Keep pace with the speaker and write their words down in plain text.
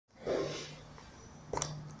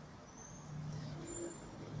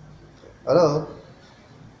Hello,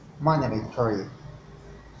 my name is Tori,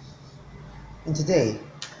 and today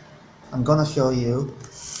I'm gonna show you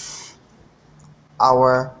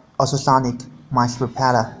our ultrasonic mice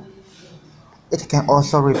repeller. It can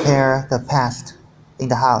also repair the pest in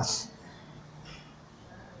the house.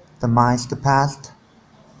 The pest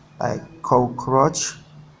like cockroach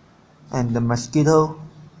and the mosquito,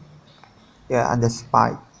 yeah, and the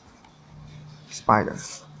spider.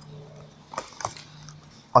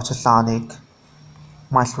 Ultrasonic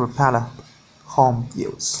mice repeller, home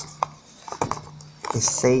use. Is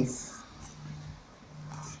safe,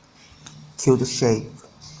 cute shape,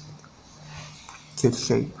 cute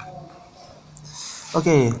shape.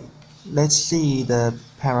 Okay, let's see the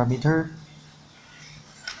parameter.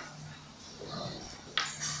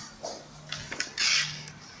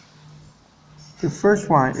 The first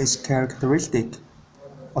one is characteristic,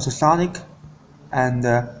 ultrasonic and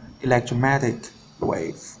electromagnetic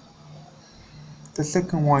wave. The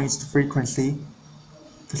second one is the frequency.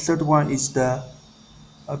 The third one is the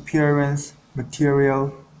appearance,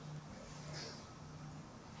 material,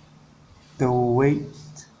 the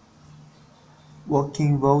weight,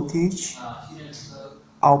 working voltage,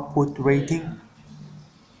 output rating,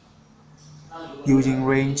 using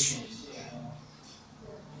range,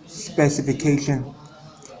 specification,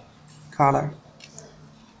 color,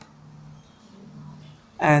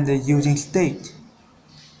 and the using state.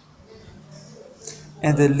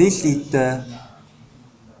 And listed the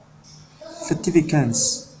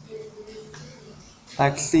certificates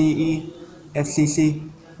like CE, FCC,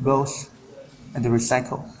 both, and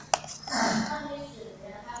recycle.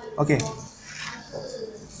 Okay,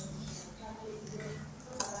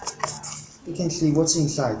 you can see what's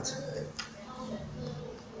inside.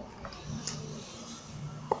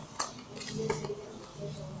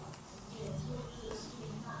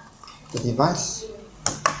 The device,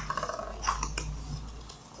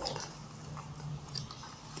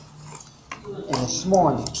 and a small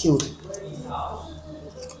and cute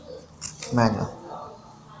manual.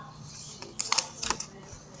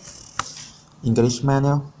 English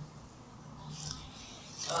manual,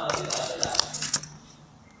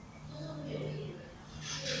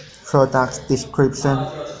 product description,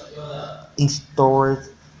 installed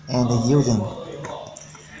and using,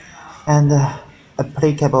 and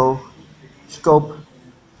applicable scope,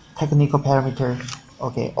 technical parameter.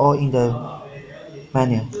 Okay, all in the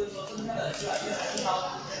manual.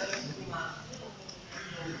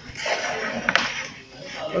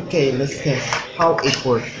 Okay, let's test how it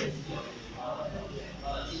works.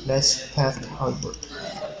 Let's test how it works.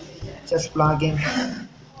 Just plug in,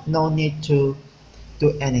 no need to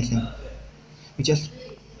do anything. We just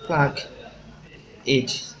plug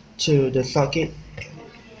it to the socket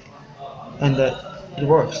and it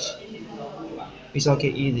works. It's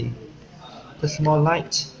okay, easy. The small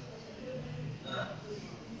light,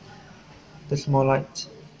 the small light,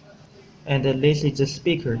 and this is the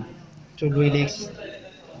speaker to release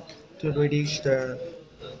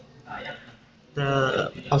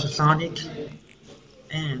the ultrasonic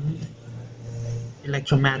and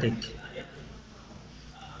electromagnetic.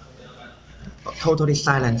 Totally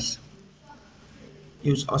silence.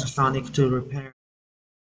 Use ultrasonic to repair.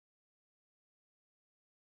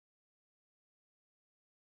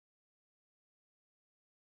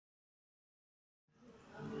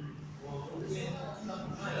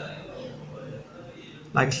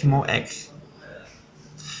 Like small X.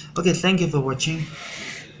 Okay, thank you for watching.